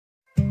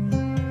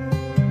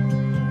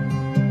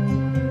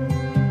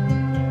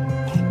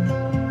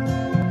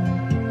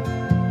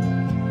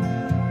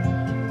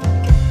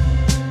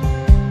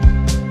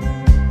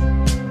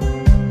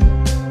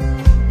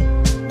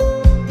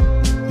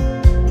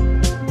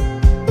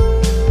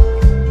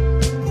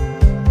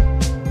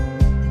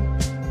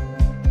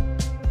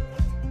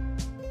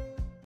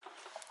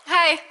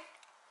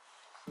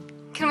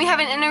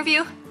an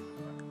interview?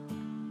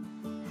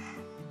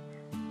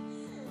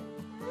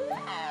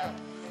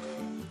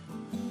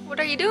 What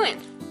are you doing?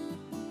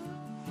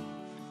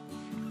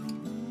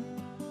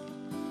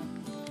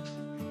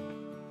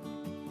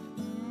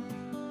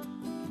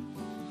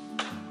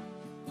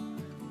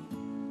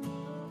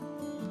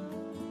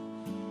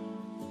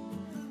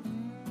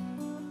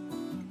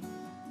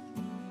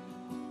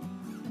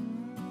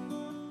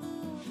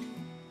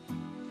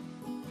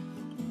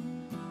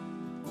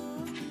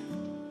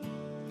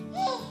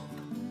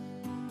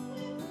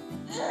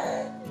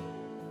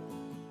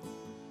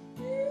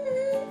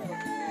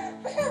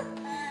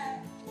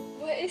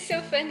 What is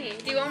so funny?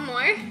 Do you want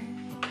more?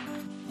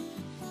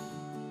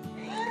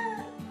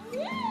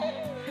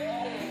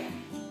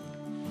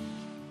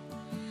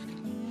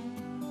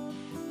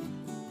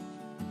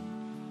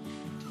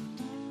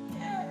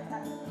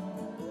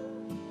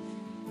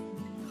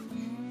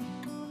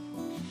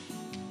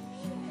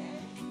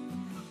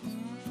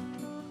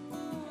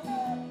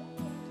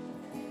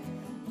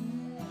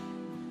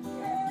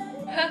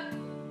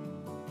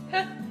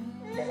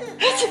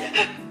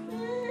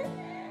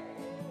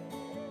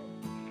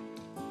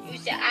 You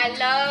said, I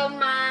love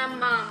my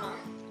mama.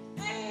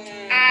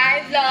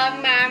 I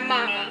love my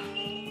mama.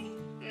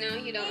 No,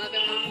 you don't love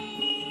your mama.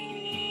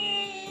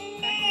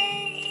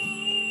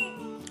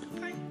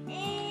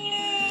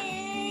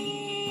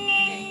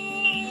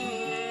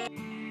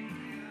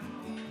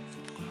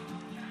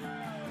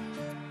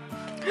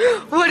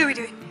 What are we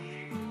doing?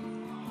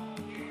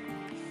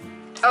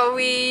 Are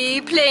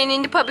we playing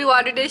in the puppy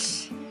water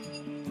dish?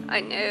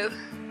 I know.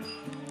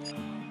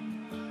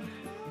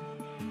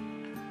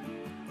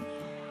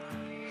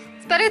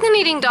 It's better than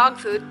eating dog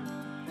food.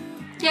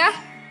 Yeah?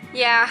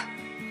 Yeah.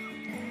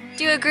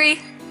 Do you agree?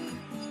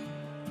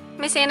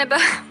 Miss Annabelle,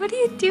 what are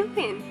you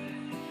doing?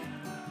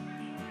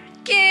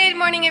 Good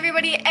morning,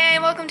 everybody,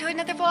 and welcome to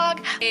another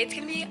vlog. It's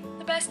gonna be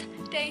the best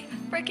day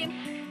freaking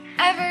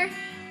ever.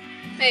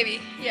 Maybe,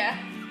 yeah.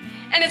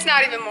 And it's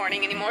not even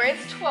morning anymore,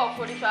 it's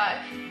 12:45.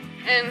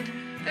 And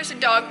there's a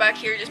dog back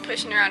here just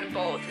pushing around a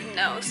bowl with his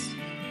nose.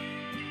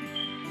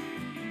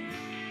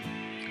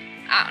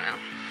 I don't know.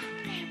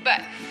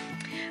 But,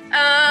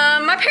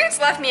 my parents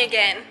left me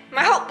again.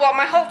 My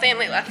whole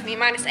family left me,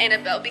 minus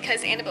Annabelle,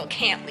 because Annabelle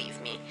can't leave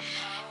me.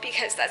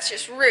 Because that's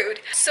just rude.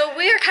 So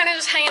we are kind of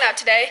just hanging out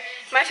today.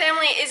 My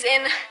family is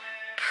in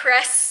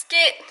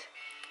Prescott.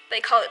 They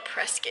call it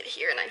Prescott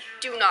here, and I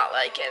do not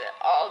like it at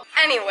all.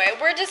 Anyway,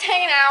 we're just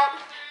hanging out.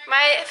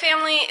 My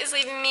family is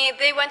leaving me.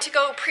 They went to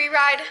go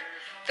pre-ride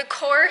the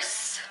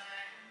course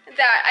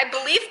that I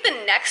believe the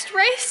next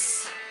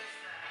race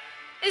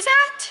is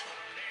at.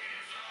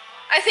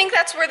 I think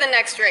that's where the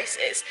next race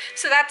is.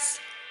 So that's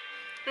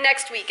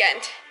next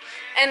weekend.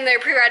 And they're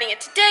pre-riding it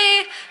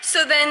today,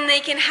 so then they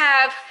can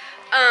have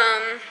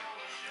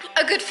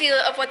a good feel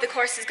of what the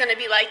course is gonna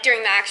be like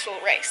during the actual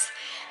race.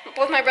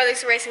 Both my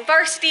brothers are racing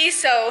varsity,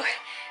 so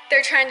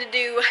they're trying to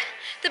do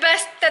the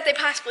best that they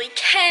possibly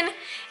can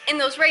in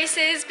those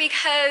races,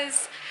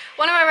 because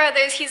one of my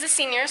brothers, he's a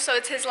senior, so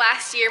it's his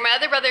last year. My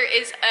other brother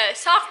is a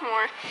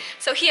sophomore,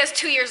 so he has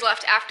 2 years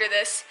left after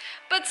this.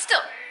 But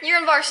still, you're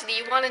in varsity,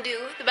 you want to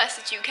do the best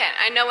that you can.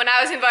 I know when I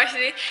was in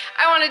varsity,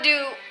 I want to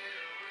do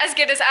as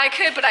good as I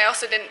could, but I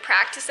also didn't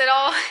practice at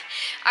all.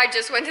 I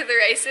just went to the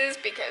races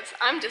because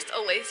I'm just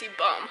a lazy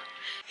bum.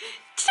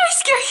 Did I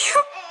scare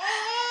you?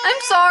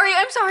 I'm sorry.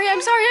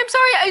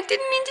 I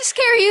didn't mean to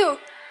scare you.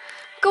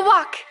 Go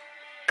walk.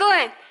 Go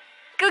in.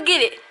 Go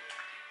get it.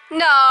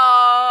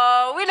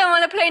 No, we don't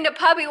want to play in the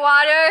puppy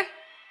water.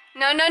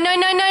 No.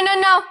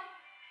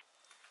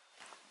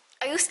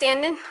 Are you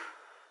standing?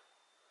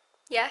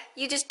 Yeah,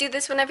 you just do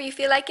this whenever you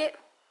feel like it?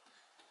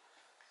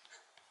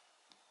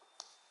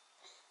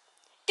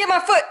 Get my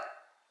foot!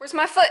 Where's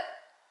my foot?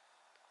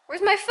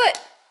 Where's my foot?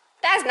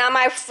 That's not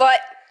my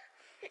foot.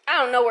 I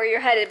don't know where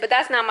you're headed, but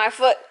that's not my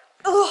foot.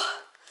 Ugh.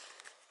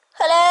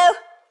 Hello?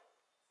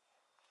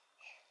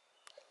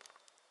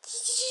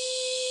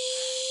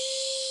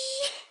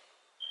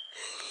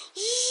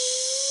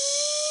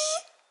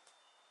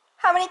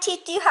 How many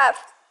teeth do you have?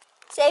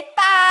 Say 5.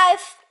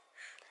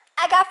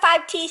 I got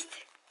 5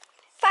 teeth.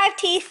 5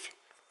 teeth.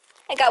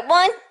 I got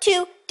 1,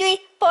 2, 3,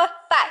 4, 5.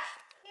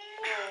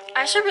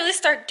 I should really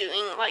start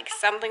doing like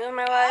something with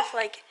my life,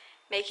 like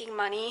making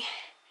money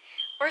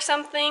or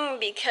something,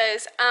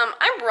 because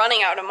I'm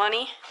running out of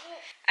money.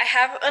 I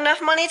have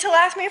enough money to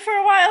last me for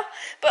a while,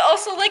 but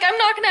also like I'm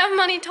not gonna have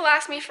money to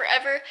last me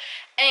forever,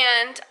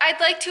 and I'd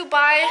like to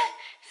buy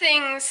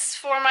things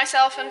for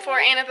myself and for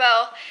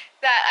Annabelle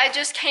that I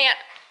just can't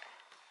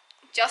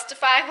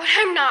justify when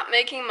I'm not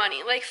making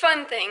money, like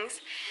fun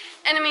things.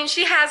 And I mean,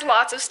 she has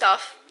lots of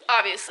stuff,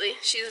 obviously,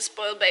 she's a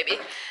spoiled baby,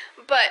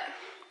 but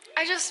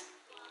I just,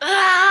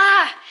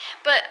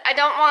 but I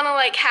don't want to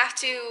like have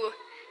to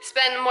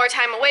spend more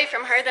time away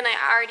from her than I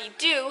already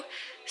do,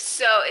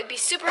 so it'd be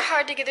super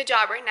hard to get a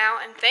job right now.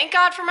 And thank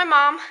God for my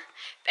mom,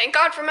 thank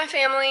God for my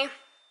family,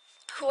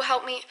 who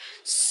helped me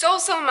so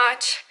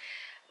much,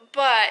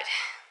 but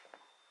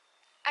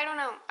I don't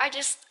know. I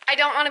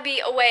don't want to be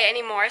away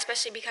anymore,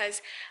 especially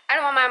because I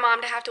don't want my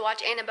mom to have to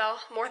watch Annabelle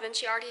more than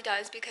she already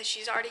does, because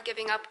she's already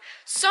giving up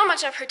so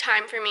much of her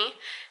time for me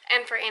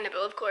and for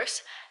Annabelle, of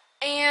course.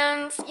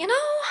 And, you know,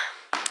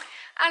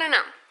 I don't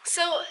know.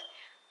 So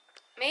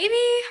maybe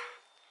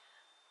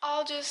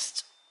I'll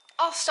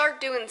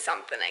start doing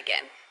something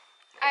again.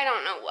 I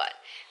don't know what,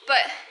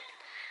 but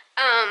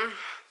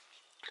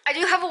I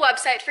do have a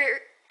website for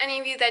any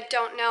of you that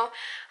don't know.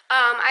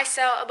 I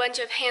sell a bunch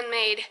of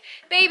handmade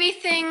baby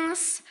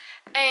things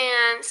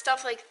and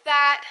stuff like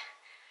that,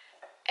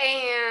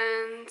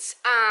 and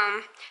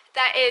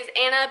that is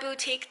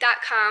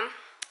annaboutique.com.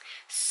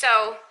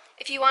 So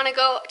if you want to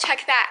go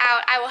check that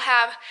out, I will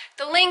have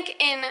the link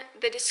in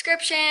the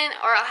description,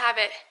 or I'll have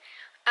it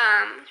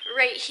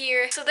right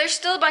here. So there's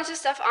still a bunch of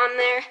stuff on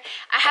there.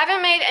 I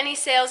haven't made any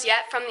sales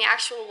yet from the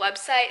actual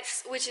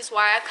websites, which is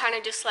why I've kind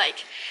of just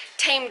like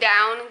tamed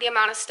down the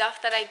amount of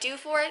stuff that I do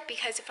for it,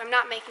 because if I'm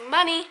not making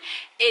money,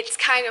 it's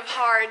kind of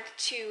hard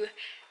to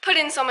put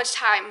in so much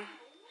time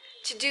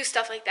to do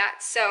stuff like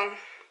that. So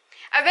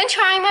I've been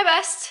trying my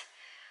best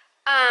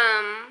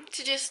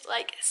to just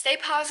like stay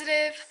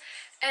positive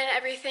and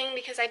everything,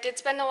 because I did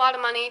spend a lot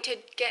of money to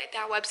get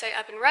that website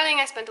up and running.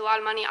 I spent a lot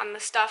of money on the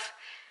stuff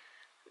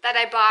that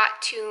I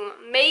bought to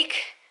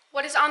make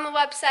what is on the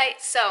website.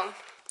 So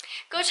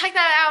go check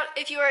that out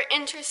if you are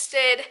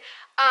interested.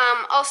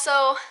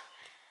 Also,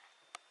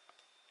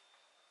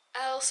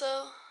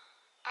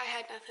 I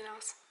had nothing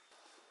else.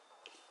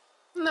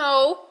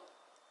 No.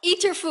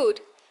 Eat your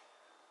food.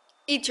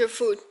 Eat your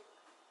food.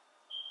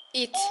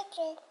 Eat.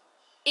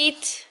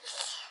 Eat.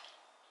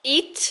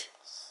 Eat.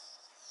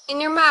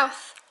 In your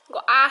mouth.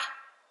 Go ah.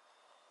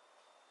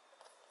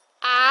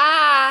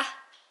 Ah.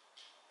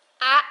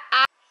 Ah,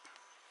 ah.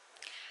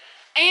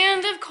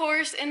 And of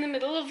course, in the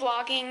middle of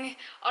vlogging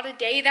on a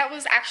day that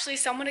was actually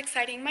somewhat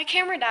exciting, my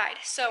camera died.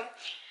 So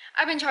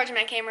I've been charging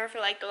my camera for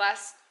like the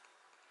last,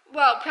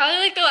 well, probably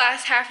like the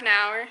last half an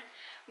hour.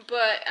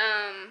 But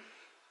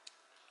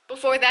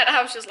before that,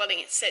 I was just letting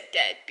it sit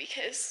dead,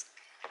 because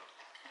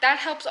that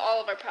helps all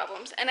of our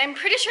problems. And I'm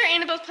pretty sure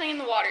Annabelle's playing in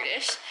the water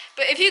dish.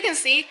 But if you can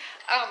see,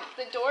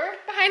 the door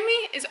behind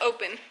me is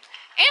open.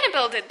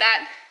 Annabelle did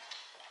that.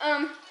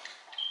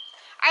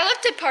 I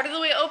left it part of the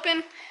way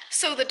open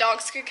so the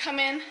dogs could come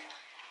in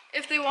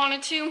if they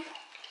wanted to.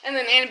 And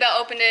then Annabelle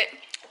opened it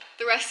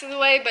the rest of the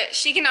way. But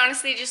she can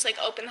honestly just like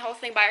open the whole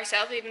thing by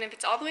herself, even if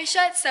it's all the way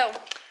shut. So,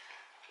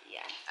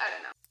 yeah, I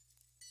don't know.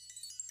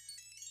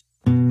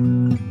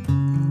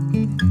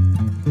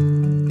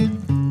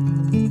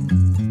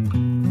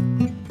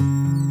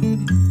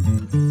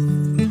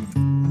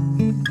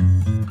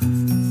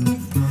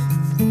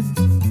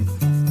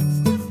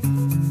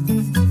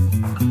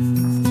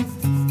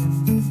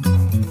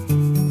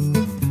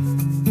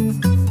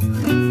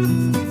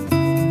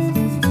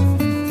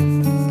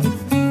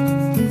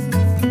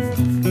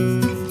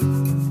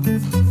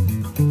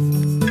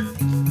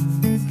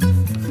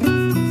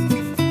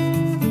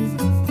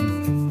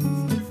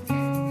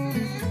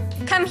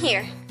 Come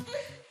here.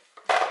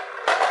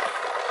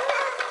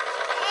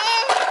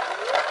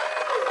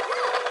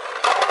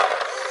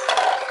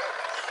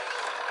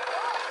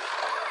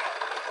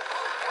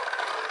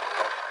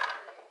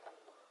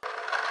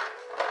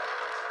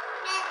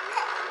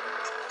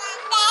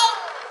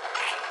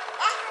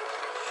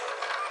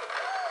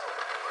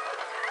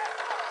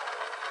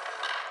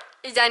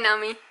 Is that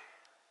Nami?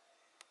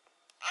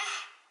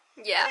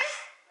 Yeah.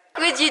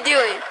 What you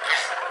doing?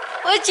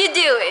 What you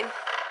doing?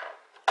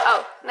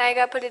 Oh, now you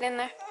gotta put it in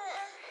there.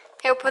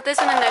 Here, put this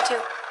one in there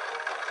too.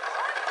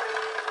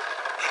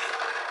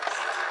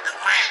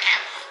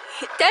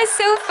 That's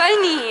so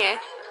funny.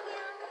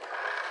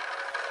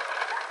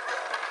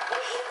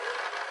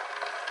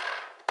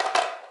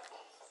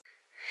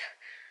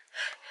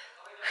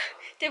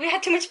 Did we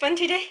have too much fun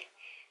today?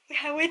 We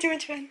had way too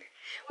much fun.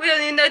 We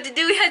don't even know what to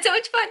do. We had so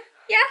much fun.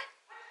 Yeah?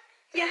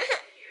 Yeah?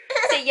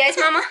 Say yes,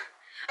 Mama.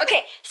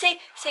 Okay, say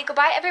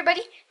goodbye,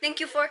 everybody. Thank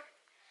you for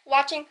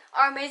watching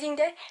our amazing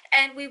day,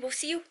 and we will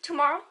see you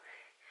tomorrow,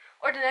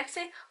 or the next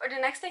day, or the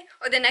next day,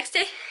 or the next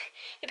day,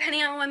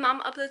 depending on when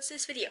Mom uploads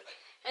this video,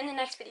 and the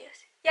next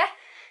videos. Yeah?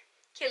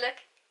 Okay, look.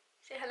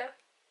 Say hello.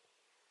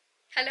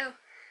 Hello.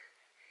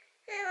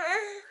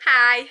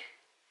 Hi.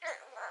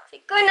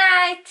 Say good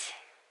night.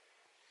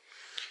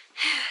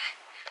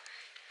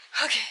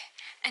 Okay,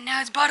 and now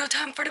it's bottle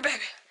time for the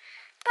baby.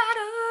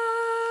 Bottle.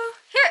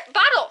 Here,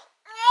 bottle.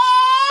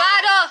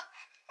 Bottle.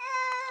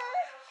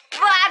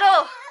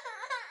 Bottle.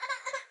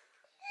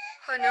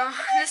 Oh no,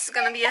 this is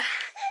gonna be a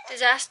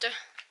disaster.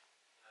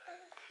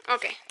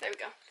 Okay, there we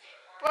go.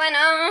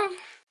 Bueno.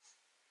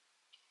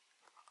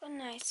 Good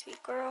night,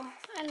 sweet girl.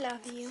 I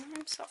love you.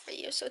 I'm sorry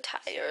you're so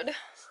tired.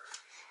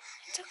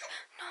 It's okay.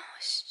 No,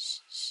 shh, shh,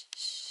 shh.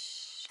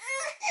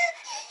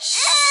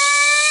 Shh.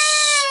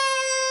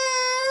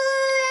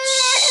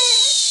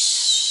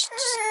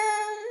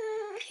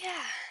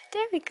 Yeah,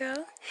 there we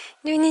go.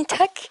 Do you need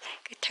tuck?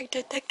 Go tuck,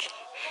 tuck, tuck.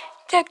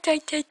 Tuck,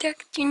 tuck, tuck,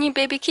 tuck. Do you need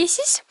baby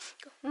kisses?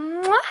 Go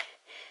mwah.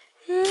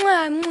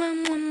 Mwah, mwah,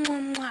 mwah,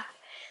 mwah, mwah.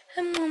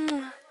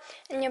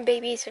 And your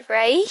baby's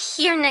right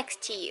here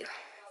next to you.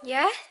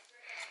 Yeah?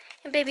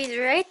 Your baby's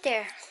right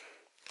there.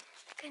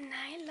 Good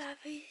night,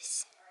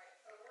 lovies.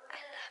 I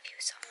love you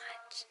so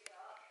much.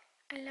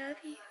 I love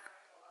you.